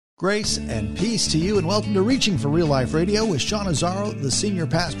Grace and peace to you, and welcome to Reaching for Real Life Radio with Sean Azzaro, the senior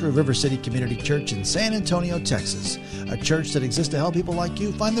pastor of River City Community Church in San Antonio, Texas. A church that exists to help people like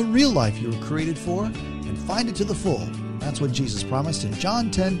you find the real life you were created for and find it to the full. That's what Jesus promised in John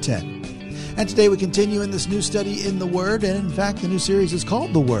 10:10. And today we continue in this new study in the Word, and in fact the new series is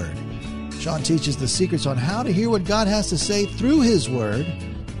called The Word. Sean teaches the secrets on how to hear what God has to say through His Word,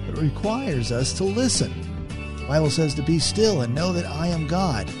 but it requires us to listen. The Bible says to be still and know that I am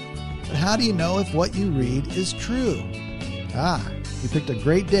God. But how do you know if what you read is true? You picked a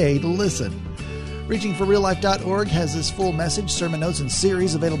great day to listen. ReachingForRealLife.org has this full message, sermon notes, and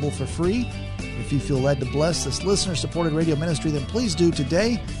series available for free. If you feel led to bless this listener-supported radio ministry, then please do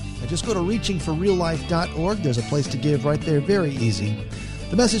today. And just go to ReachingForRealLife.org. There's a place to give right there, very easy.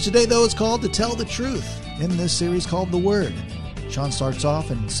 The message today, though, is called To Tell the Truth, in this series called The Word. Sean starts off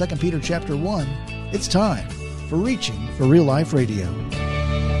in 2 Peter chapter 1. It's time for Reaching for Real Life Radio.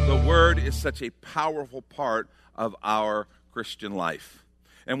 The Word is such a powerful part of our Christian life.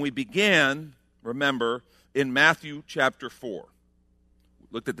 And we began, remember, in Matthew chapter 4. We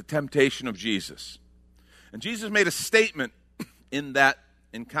looked at the temptation of Jesus. And Jesus made a statement in that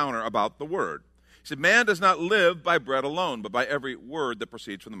encounter about the Word. He said, man does not live by bread alone, but by every word that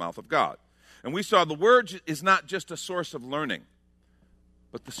proceeds from the mouth of God. And we saw the Word is not just a source of learning,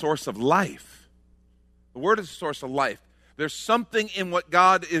 but the source of life. The Word is a source of life. There's something in what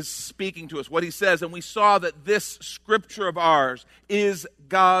God is speaking to us, what He says, and we saw that this scripture of ours is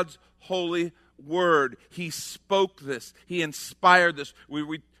God's holy word. He spoke this. He inspired this.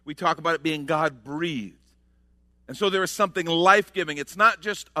 We talk about it being God-breathed. And so there is something life-giving. It's not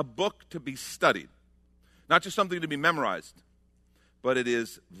just a book to be studied, not just something to be memorized, but it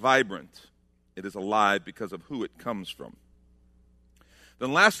is vibrant. It is alive because of who it comes from.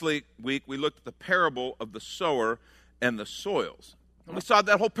 Then last week, we looked at the parable of the sower and the soils. And we saw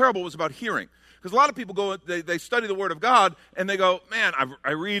that whole parable was about hearing. Because a lot of people go, they study the Word of God, and they go, man,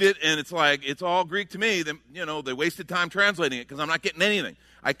 I read it, and it's like, it's all Greek to me. Then, they wasted time translating it because I'm not getting anything.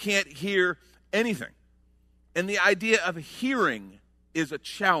 I can't hear anything. And the idea of hearing is a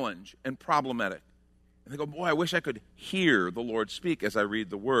challenge and problematic. And they go, boy, I wish I could hear the Lord speak as I read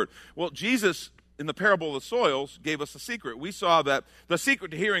the Word. Well, Jesus, in the parable of the soils, gave us a secret. We saw that the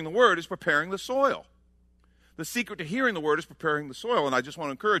secret to hearing the Word is preparing the soil. The secret to hearing the Word is preparing the soil. And I just want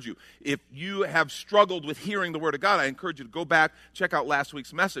to encourage you, if you have struggled with hearing the Word of God, I encourage you to go back, check out last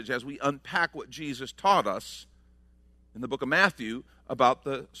week's message as we unpack what Jesus taught us in the book of Matthew about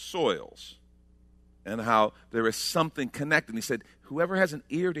the soils and how there is something connected. He said, whoever has an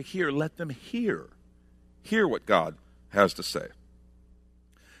ear to hear, let them hear. Hear what God has to say.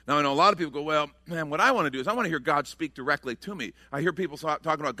 Now, I know a lot of people go, well, man, what I want to do is I want to hear God speak directly to me. I hear people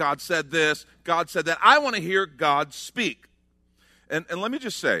talking about God said this, God said that. I want to hear God speak. And let me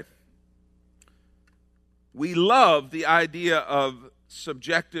just say, we love the idea of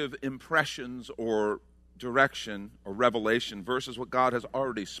subjective impressions or direction or revelation versus what God has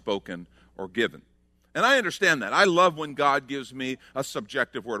already spoken or given. And I understand that. I love when God gives me a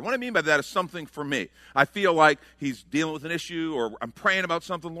subjective word. What I mean by that is something for me. I feel like He's dealing with an issue, or I'm praying about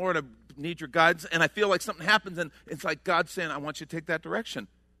something, Lord, I need your guidance, and I feel like something happens, and it's like God saying, I want you to take that direction.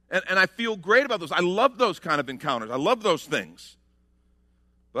 And I feel great about those. I love those kind of encounters. I love those things.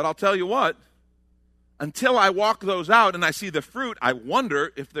 But I'll tell you what, until I walk those out and I see the fruit, I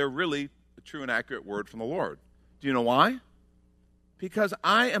wonder if they're really a true and accurate word from the Lord. Do you know why? Because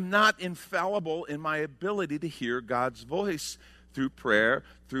I am not infallible in my ability to hear God's voice through prayer,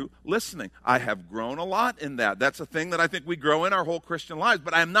 through listening. I have grown a lot in that. That's a thing that I think we grow in our whole Christian lives,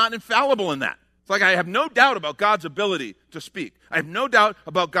 but I am not infallible in that. It's like I have no doubt about God's ability to speak. I have no doubt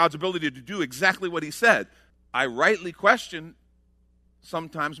about God's ability to do exactly what He said. I rightly question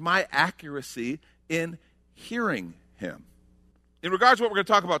sometimes my accuracy in hearing Him. In regards to what we're going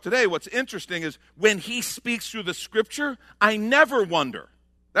to talk about today, what's interesting is when He speaks through the Scripture, I never wonder.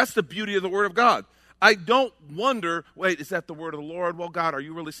 That's the beauty of the Word of God. I don't wonder, wait, is that the Word of the Lord? Well, God, are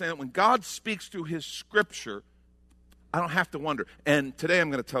you really saying it? When God speaks through His Scripture, I don't have to wonder. And today I'm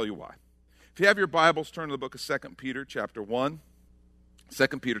going to tell you why. If you have your Bibles, turn to the book of 2 Peter chapter 1. 2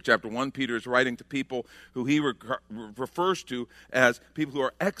 Peter chapter 1, Peter is writing to people who he refers to as people who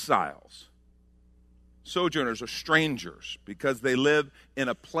are exiles. Sojourners or strangers, because they live in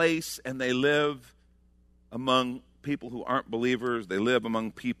a place and they live among people who aren't believers. They live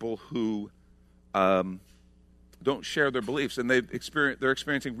among people who don't share their beliefs, and they're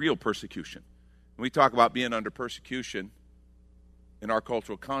experiencing real persecution. When we talk about being under persecution in our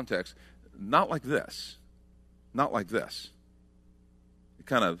cultural context, not like this. Not like this. It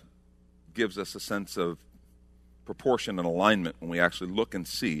kind of gives us a sense of proportion and alignment when we actually look and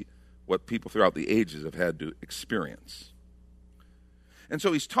see what people throughout the ages have had to experience. And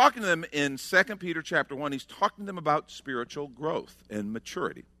so he's talking to them in 2 Peter chapter 1. He's talking to them about spiritual growth and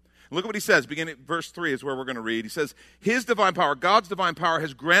maturity. And look at what he says. Beginning at verse 3 is where we're going to read. He says, His divine power, God's divine power,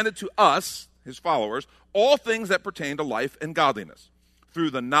 has granted to us, His followers, all things that pertain to life and godliness, through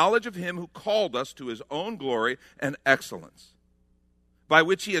the knowledge of Him who called us to His own glory and excellence, by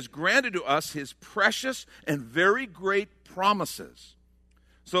which He has granted to us His precious and very great promises,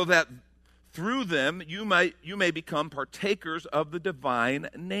 so that through them you may become partakers of the divine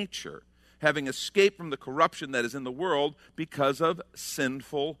nature, having escaped from the corruption that is in the world because of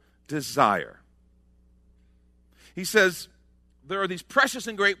sinful desire. He says there are these precious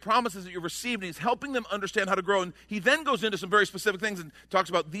and great promises that you've received, and he's helping them understand how to grow. And he then goes into some very specific things and talks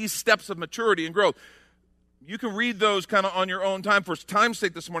about these steps of maturity and growth. You can read those kind of on your own time. For time's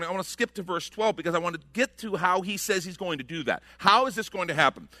sake this morning, I want to skip to verse 12 because I want to get to how he says he's going to do that. How is this going to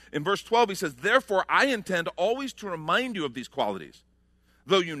happen? In verse 12, he says, Therefore, I intend always to remind you of these qualities,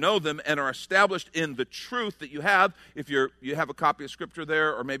 though you know them and are established in the truth that you have. If you have a copy of Scripture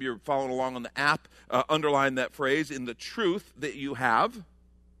there, or maybe you're following along on the app, underline that phrase, in the truth that you have.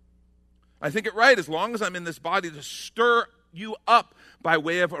 I think it right, as long as I'm in this body, to stir you up by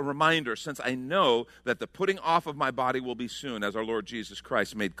way of a reminder, since I know that the putting off of my body will be soon, as our Lord Jesus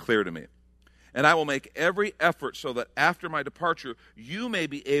Christ made clear to me. And I will make every effort so that after my departure, you may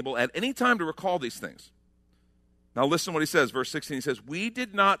be able at any time to recall these things. Now listen to what he says, verse 16. He says, We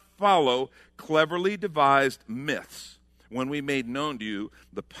did not follow cleverly devised myths when we made known to you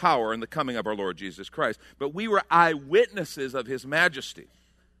the power and the coming of our Lord Jesus Christ, but we were eyewitnesses of His majesty.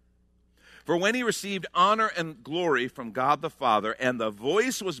 For when He received honor and glory from God the Father, and the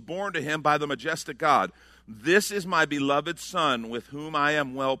voice was borne to Him by the majestic God, This is my beloved Son, with whom I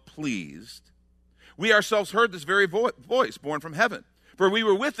am well pleased. We ourselves heard this very voice born from heaven, for we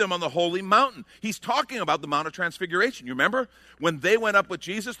were with Him on the holy mountain. He's talking about the Mount of Transfiguration. You remember? When they went up with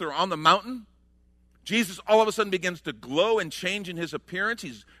Jesus, they're on the mountain. Jesus all of a sudden begins to glow and change in His appearance.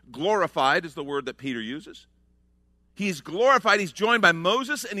 He's glorified is the word that Peter uses. He's glorified. He's joined by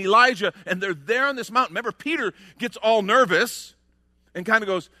Moses and Elijah, and they're there on this mountain. Remember, Peter gets all nervous and kind of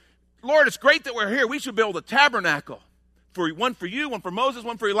goes, Lord, it's great that we're here. We should build a tabernacle. One for you, one for Moses,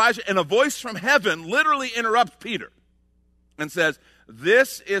 one for Elijah. And a voice from heaven literally interrupts Peter and says,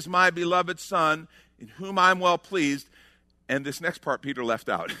 This is my beloved Son, in whom I'm well pleased. And this next part Peter left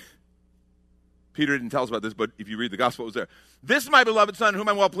out. Peter didn't tell us about this, but if you read the gospel, it was there. This is my beloved Son, in whom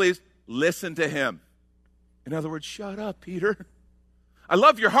I'm well pleased. Listen to Him. In other words, shut up, Peter. I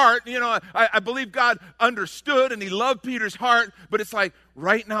love your heart. You know, I believe God understood and He loved Peter's heart. But it's like,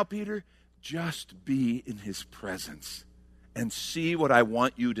 right now, Peter, just be in His presence and see what I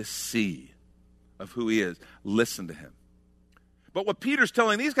want you to see of who He is. Listen to Him. But what Peter's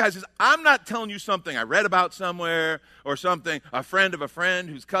telling these guys is, I'm not telling you something I read about somewhere or something a friend of a friend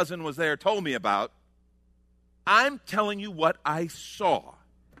whose cousin was there told me about. I'm telling you what I saw.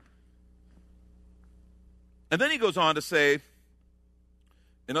 And then he goes on to say,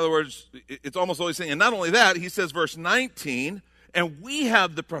 in other words, it's almost always saying, and not only that, he says, verse 19, and we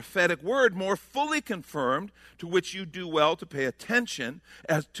have the prophetic word more fully confirmed, to which you do well to pay attention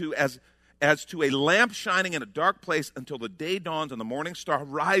as to a lamp shining in a dark place until the day dawns and the morning star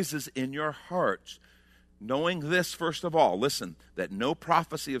rises in your hearts. Knowing this, first of all, listen, that no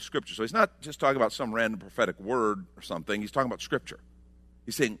prophecy of Scripture, so he's not just talking about some random prophetic word or something, he's talking about Scripture.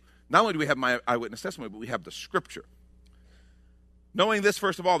 He's saying, not only do we have my eyewitness testimony, but we have the Scripture. Knowing this,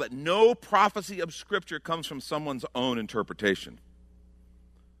 first of all, that no prophecy of Scripture comes from someone's own interpretation.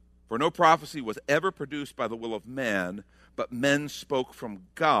 For no prophecy was ever produced by the will of man, but men spoke from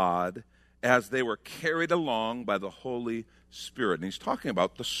God as they were carried along by the Holy Spirit. And he's talking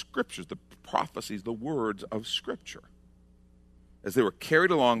about the Scriptures, the prophecies, the words of Scripture, as they were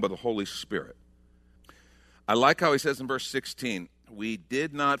carried along by the Holy Spirit. I like how he says in verse 16, we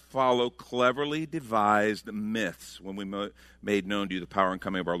did not follow cleverly devised myths when we made known to you the power and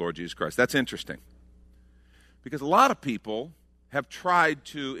coming of our Lord Jesus Christ. That's interesting. Because a lot of people have tried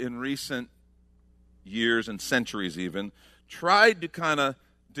to, in recent years and centuries even, tried to kind of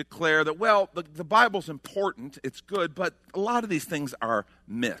declare that, well, the Bible's important, it's good, but a lot of these things are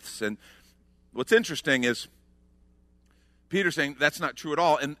myths. And what's interesting is Peter's saying that's not true at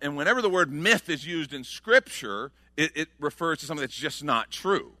all. And whenever the word myth is used in Scripture, it refers to something that's just not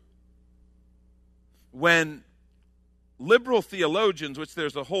true. When liberal theologians, which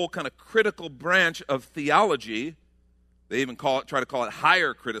there's a whole kind of critical branch of theology, they even try to call it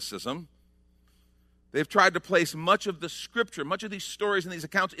higher criticism, They've tried to place much of the Scripture, much of these stories and these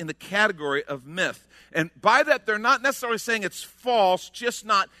accounts in the category of myth. And by that, they're not necessarily saying it's false, just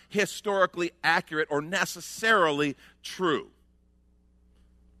not historically accurate or necessarily true.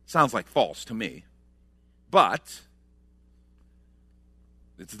 Sounds like false to me. But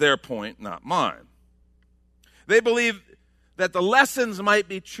it's their point, not mine. They believe that the lessons might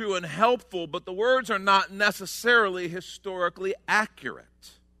be true and helpful, but the words are not necessarily historically accurate.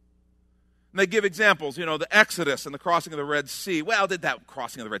 And they give examples, the Exodus and the crossing of the Red Sea. Well, did that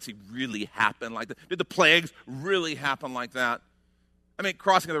crossing of the Red Sea really happen like that? Did the plagues really happen like that? I mean,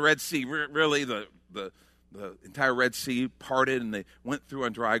 crossing of the Red Sea, really the entire Red Sea parted and they went through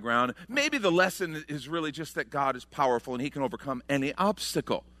on dry ground. Maybe the lesson is really just that God is powerful and he can overcome any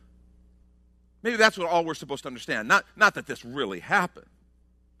obstacle. Maybe that's what all we're supposed to understand. Not that this really happened.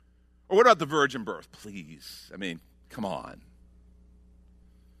 Or what about the virgin birth? Please. I mean, come on.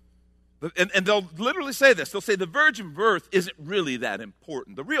 And they'll literally say this. They'll say the virgin birth isn't really that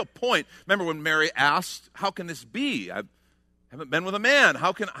important. The real point, remember when Mary asked, how can this be? I haven't been with a man.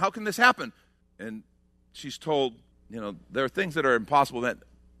 How can this happen? And she's told, there are things that are impossible, that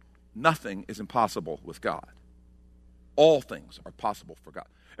nothing is impossible with God. All things are possible for God.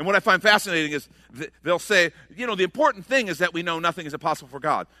 And what I find fascinating is they'll say, the important thing is that we know nothing is impossible for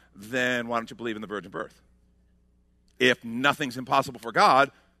God. Then why don't you believe in the virgin birth? If nothing's impossible for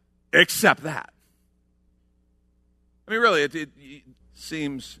God, except that. I mean, really, it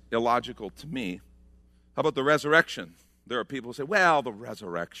seems illogical to me. How about the resurrection? There are people who say, well, the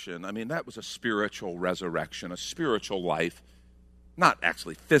resurrection, I mean, that was a spiritual resurrection, a spiritual life, not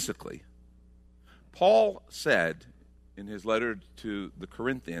actually physically. Paul said in his letter to the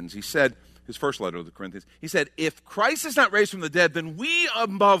Corinthians, he said, his first letter to the Corinthians, he said, if Christ is not raised from the dead, then we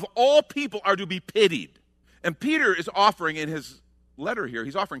above all people are to be pitied. And Peter is offering in his letter here,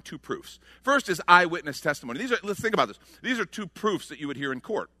 he's offering two proofs. First is eyewitness testimony. Let's think about this. These are two proofs that you would hear in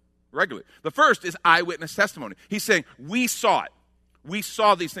court regularly. The first is eyewitness testimony. He's saying, we saw it. We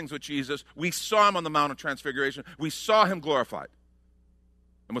saw these things with Jesus. We saw him on the Mount of Transfiguration. We saw him glorified.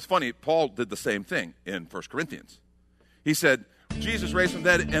 And what's funny, Paul did the same thing in 1 Corinthians. He said, Jesus raised from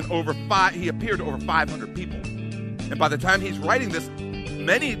the dead, and he appeared to over 500 people. And by the time he's writing this,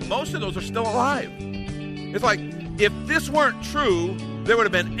 most of those are still alive. It's like, if this weren't true, there would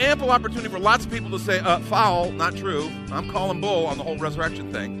have been ample opportunity for lots of people to say, foul, not true. I'm calling bull on the whole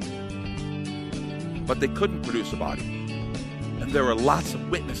resurrection thing. But they couldn't produce a body. And there were lots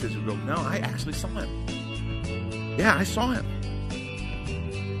of witnesses who go, no, I actually saw him. Yeah, I saw him.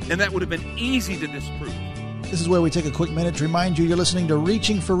 And that would have been easy to disprove. This is where we take a quick minute to remind you you're listening to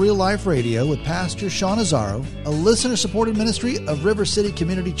Reaching for Real Life Radio with Pastor Sean Azzaro, a listener-supported ministry of River City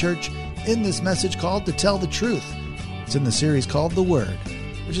Community Church, in this message called To Tell the Truth. It's in the series called The Word,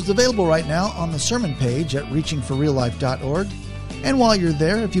 which is available right now on the sermon page at reachingforreallife.org. And while you're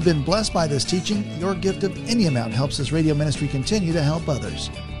there, if you've been blessed by this teaching, your gift of any amount helps this radio ministry continue to help others.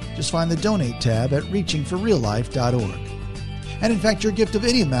 Just find the Donate tab at reachingforreallife.org. And in fact, your gift of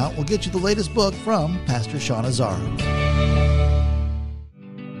any amount will get you the latest book from Pastor Sean Azzaro.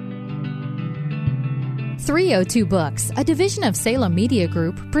 302 Books, a division of Salem Media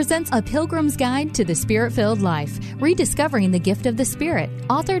Group, presents A Pilgrim's Guide to the Spirit-Filled Life, Rediscovering the Gift of the Spirit,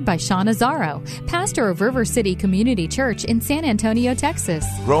 authored by Sean Azzaro, pastor of River City Community Church in San Antonio, Texas.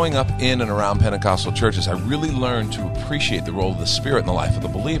 Growing up in and around Pentecostal churches, I really learned to appreciate the role of the Spirit in the life of the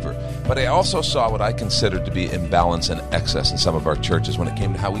believer. But I also saw what I considered to be imbalance and excess in some of our churches when it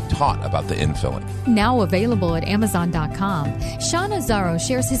came to how we taught about the infilling. Now available at Amazon.com, Sean Azzaro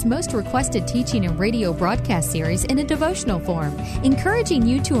shares his most requested teaching and radio broadcast series in a devotional form, encouraging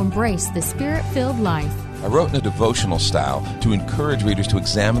you to embrace the Spirit-filled life. I wrote in a devotional style to encourage readers to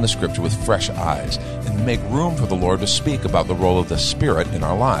examine the Scripture with fresh eyes and make room for the Lord to speak about the role of the Spirit in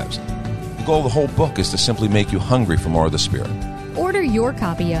our lives. The goal of the whole book is to simply make you hungry for more of the Spirit. Order your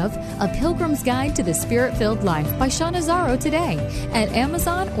copy of A Pilgrim's Guide to the Spirit-Filled Life by Sean Azzaro today at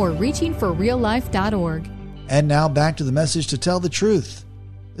Amazon or reachingforreallife.org. And now back to the message To Tell the Truth.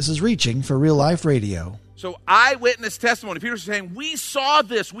 This is Reaching for Real Life Radio. So eyewitness testimony. Peter's saying, we saw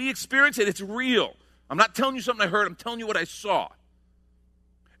this. We experienced it. It's real. I'm not telling you something I heard. I'm telling you what I saw.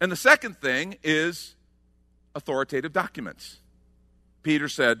 And the second thing is authoritative documents. Peter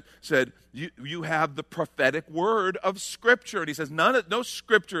said you have the prophetic word of Scripture. And he says no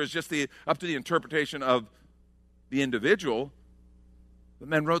Scripture is just up to the interpretation of the individual. The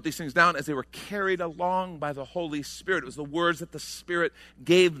men wrote these things down as they were carried along by the Holy Spirit. It was the words that the Spirit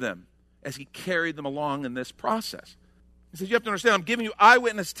gave them as he carried them along in this process. He says, you have to understand, I'm giving you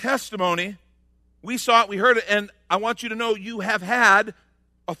eyewitness testimony. We saw it, we heard it, and I want you to know you have had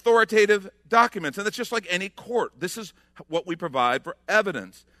authoritative documents. And it's just like any court. This is what we provide for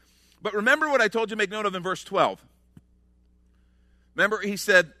evidence. But remember what I told you to make note of in verse 12. Remember, he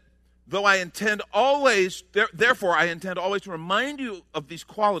said, therefore I intend always to remind you of these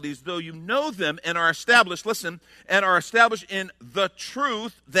qualities, though you know them and are established, and are established in the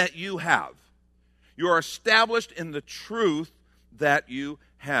truth that you have. You are established in the truth that you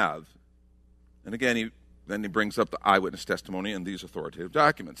have. And again, he brings up the eyewitness testimony and these authoritative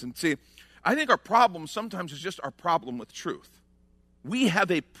documents. And see, I think our problem sometimes is just our problem with truth. We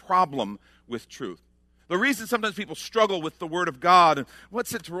have a problem with truth. The reason sometimes people struggle with the Word of God and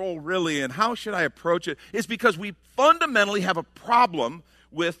what's its role really and how should I approach it is because we fundamentally have a problem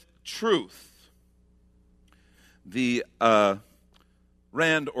with truth. The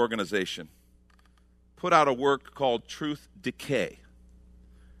RAND organization put out a work called Truth Decay.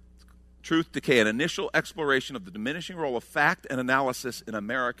 Truth Decay, an initial exploration of the diminishing role of fact and analysis in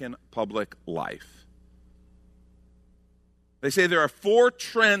American public life. They say there are 4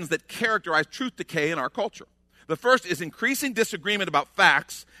 trends that characterize truth decay in our culture. The first is increasing disagreement about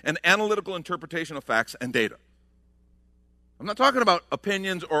facts and analytical interpretation of facts and data. I'm not talking about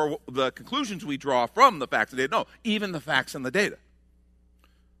opinions or the conclusions we draw from the facts and data. No, even the facts and the data.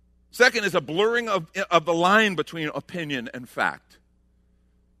 Second is a blurring of the line between opinion and fact.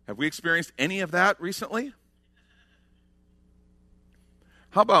 Have we experienced any of that recently?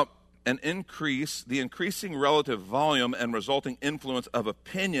 How about the increasing relative volume and resulting influence of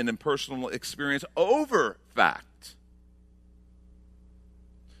opinion and personal experience over fact?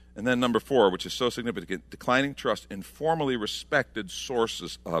 And then number 4, which is so significant, declining trust in formally respected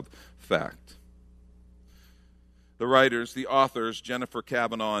sources of fact. The writers, the authors, Jennifer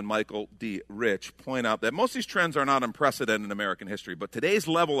Kavanaugh and Michael D. Rich, point out that most of these trends are not unprecedented in American history, but today's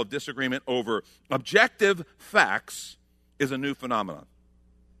level of disagreement over objective facts is a new phenomenon.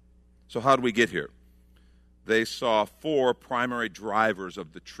 So how do we get here? They saw 4 primary drivers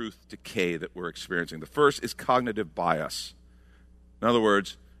of the truth decay that we're experiencing. The first is cognitive bias. In other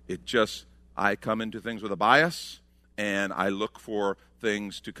words, I come into things with a bias, and I look for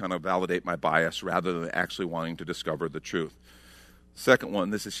things to kind of validate my bias rather than actually wanting to discover the truth. Second one,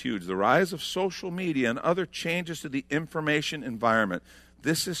 this is huge, the rise of social media and other changes to the information environment.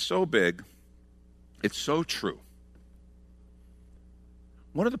 This is so big, it's so true.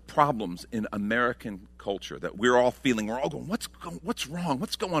 One of the problems in American culture that we're all feeling, we're all going, what's wrong?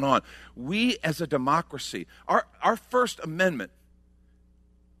 What's going on? We as a democracy, our First Amendment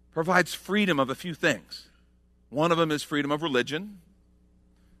provides freedom of a few things. One of them is freedom of religion,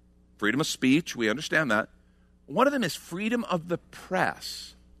 freedom of speech, we understand that. One of them is freedom of the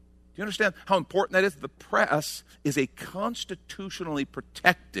press. Do you understand how important that is? The press is a constitutionally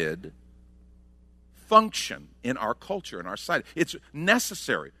protected function in our culture, in our society. It's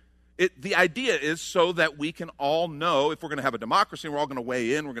necessary. The idea is so that we can all know if we're going to have a democracy, we're all going to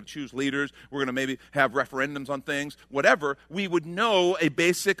weigh in, we're going to choose leaders, we're going to maybe have referendums on things, whatever, we would know a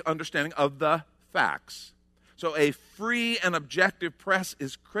basic understanding of the facts. So a free and objective press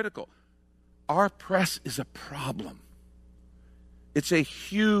is critical. Our press is a problem. It's a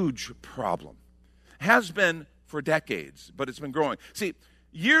huge problem. Has been for decades, but it's been growing. See,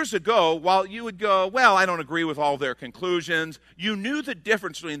 years ago, while you would go, well, I don't agree with all their conclusions, you knew the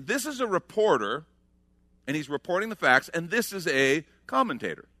difference between this is a reporter, and he's reporting the facts, and this is a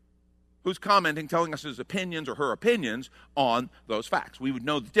commentator who's commenting, telling us his opinions or her opinions on those facts. We would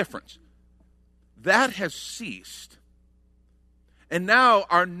know the difference. That has ceased. And now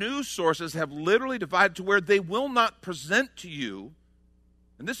our news sources have literally divided to where they will not present to you,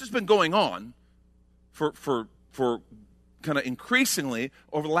 and this has been going on for kind of increasingly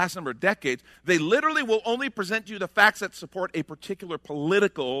over the last number of decades, they literally will only present to you the facts that support a particular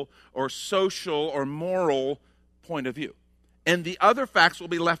political or social or moral point of view. And the other facts will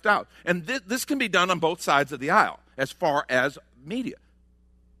be left out. And this can be done on both sides of the aisle as far as media.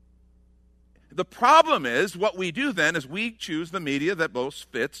 The problem is, what we do then is we choose the media that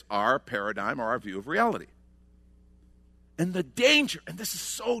most fits our paradigm or our view of reality. And the danger, and this is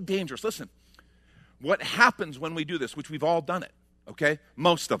so dangerous, listen, what happens when we do this, which we've all done it, okay?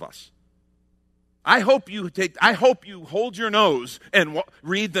 Most of us. I hope you hold your nose and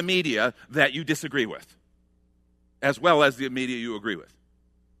read the media that you disagree with, as well as the media you agree with.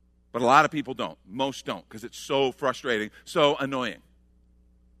 But a lot of people don't. Most don't, because it's so frustrating, so annoying.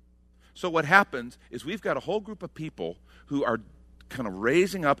 So what happens is we've got a whole group of people who are kind of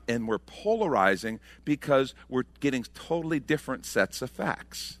raising up, and we're polarizing because we're getting totally different sets of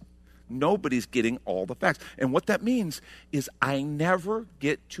facts. Nobody's getting all the facts. And what that means is I never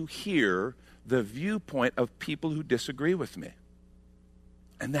get to hear the viewpoint of people who disagree with me.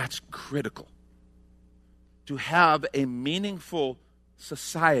 And that's critical. To have a meaningful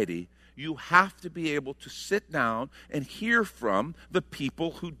society, you have to be able to sit down and hear from the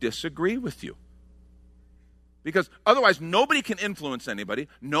people who disagree with you. Because otherwise, nobody can influence anybody.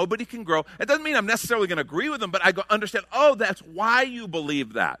 Nobody can grow. It doesn't mean I'm necessarily going to agree with them, but I understand, oh, that's why you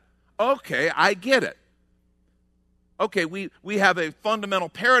believe that. Okay, I get it. Okay, we have a fundamental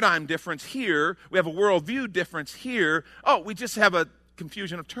paradigm difference here. We have a worldview difference here. Oh, we just have a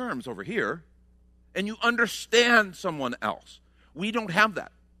confusion of terms over here. And you understand someone else. We don't have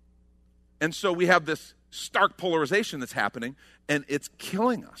that. And so we have this stark polarization that's happening, and it's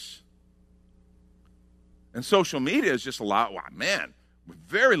killing us. And social media is just with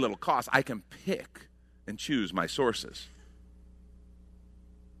very little cost, I can pick and choose my sources.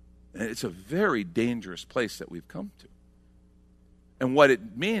 And it's a very dangerous place that we've come to. And what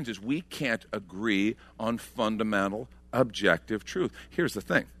it means is we can't agree on fundamental, objective truth. Here's the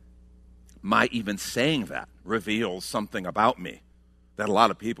thing. My even saying that reveals something about me that a lot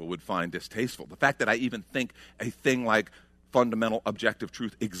of people would find distasteful. The fact that I even think a thing like fundamental, objective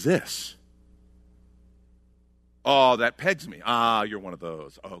truth exists. Oh, that pegs me. You're one of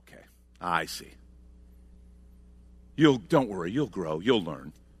those. Okay, I see. Don't worry, you'll grow, you'll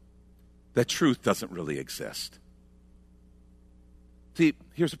learn. That truth doesn't really exist. See,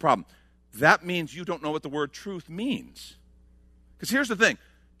 here's the problem. That means you don't know what the word truth means. Because here's the thing.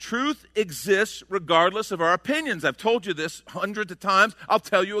 Truth exists regardless of our opinions. I've told you this hundreds of times. I'll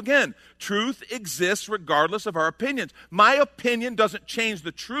tell you again. Truth exists regardless of our opinions. My opinion doesn't change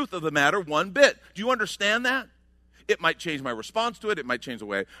the truth of the matter one bit. Do you understand that? It might change my response to it. It might change the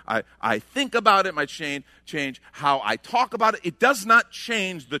way I think about it. It might change how I talk about it. It does not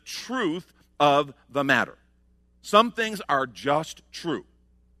change the truth of the matter. Some things are just true,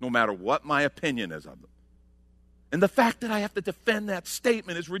 no matter what my opinion is of them. And the fact that I have to defend that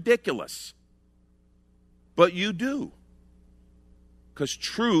statement is ridiculous. But you do. Because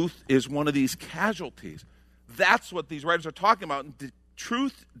truth is one of these casualties. That's what these writers are talking about,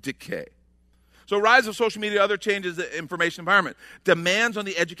 truth decay. So rise of social media, other changes in the information environment, demands on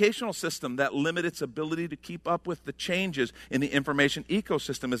the educational system that limit its ability to keep up with the changes in the information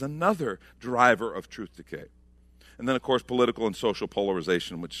ecosystem is another driver of truth decay. And then, of course, political and social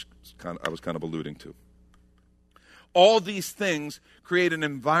polarization, which I was kind of alluding to. All these things create an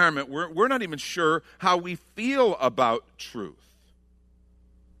environment where we're not even sure how we feel about truth.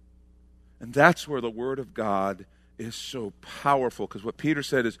 And that's where the Word of God is so powerful, because what Peter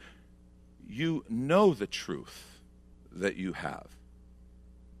said is, you know the truth that you have.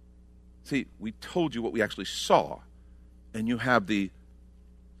 See, we told you what we actually saw, and you have the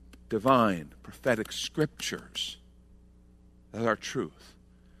divine, prophetic scriptures that are truth.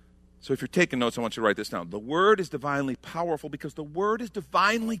 So if you're taking notes, I want you to write this down. The Word is divinely powerful because the Word is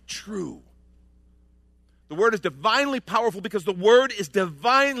divinely true. The Word is divinely powerful because the Word is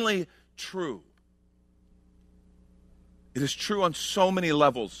divinely true. It is true on so many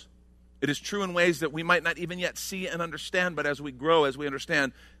levels. It is true in ways that we might not even yet see and understand, but as we grow, as we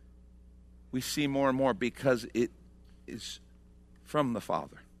understand, we see more and more because it is from the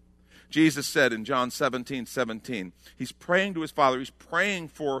Father. Jesus said in John 17:17, he's praying to his Father, he's praying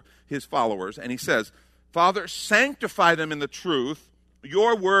for his followers, and he says, Father, sanctify them in the truth.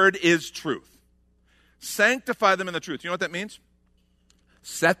 Your word is truth. Sanctify them in the truth. You know what that means?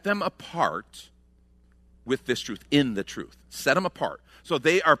 Set them apart with this truth, in the truth. Set them apart. So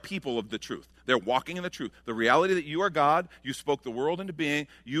they are people of the truth. They're walking in the truth. The reality that you are God, you spoke the world into being,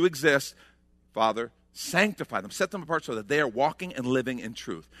 you exist. Father, sanctify them, set them apart so that they are walking and living in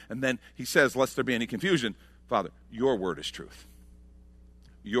truth. And then he says, lest there be any confusion, Father, your word is truth.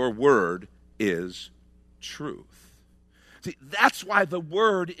 Your word is truth. See, that's why the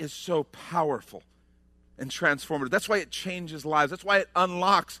word is so powerful and transformative. That's why it changes lives. That's why it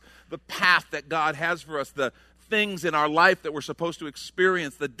unlocks the path that God has for us, the things in our life that we're supposed to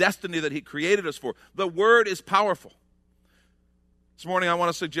experience, the destiny that he created us for. The word is powerful. This morning I want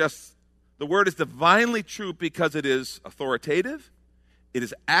to suggest the word is divinely true because it is authoritative, it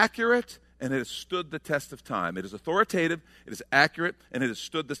is accurate, and it has stood the test of time. It is authoritative, it is accurate, and it has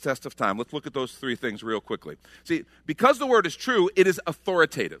stood the test of time. Let's look at those three things real quickly. See, because the word is true, it is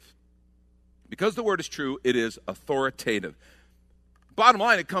authoritative. Because the word is true, it is authoritative. Bottom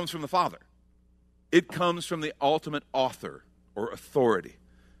line, it comes from the Father. It comes from the ultimate author or authority.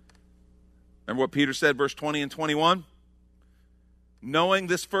 Remember what Peter said, verse 20 and 21? Knowing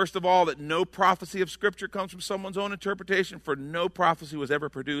this, first of all, that no prophecy of Scripture comes from someone's own interpretation, for no prophecy was ever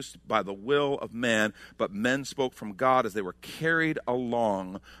produced by the will of man, but men spoke from God as they were carried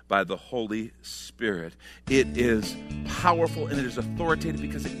along by the Holy Spirit. It is powerful and it is authoritative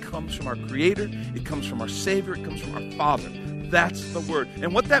because it comes from our Creator, it comes from our Savior, it comes from our Father. That's the Word.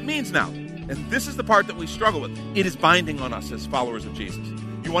 And what that means now, and this is the part that we struggle with, it is binding on us as followers of Jesus.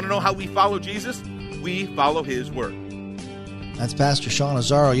 You want to know how we follow Jesus? We follow His Word. That's Pastor Sean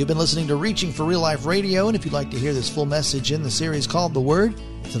Azzaro. You've been listening to Reaching for Real Life Radio, and if you'd like to hear this full message in the series called The Word,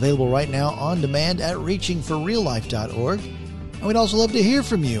 it's available right now on demand at reachingforreallife.org. And we'd also love to hear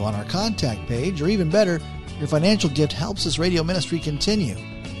from you on our contact page, or even better, your financial gift helps this radio ministry continue.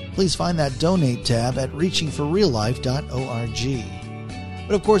 Please find that donate tab at reachingforreallife.org.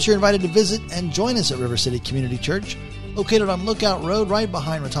 But of course, you're invited to visit and join us at River City Community Church, located on Lookout Road right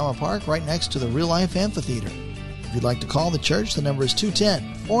behind Retama Park, right next to the Real Life Amphitheater. If you'd like to call the church, the number is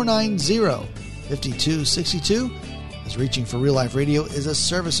 210-490-5262. As Reaching for Real Life Radio is a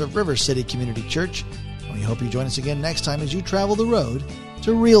service of River City Community Church. And we hope you join us again next time as you travel the road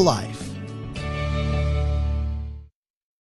to real life.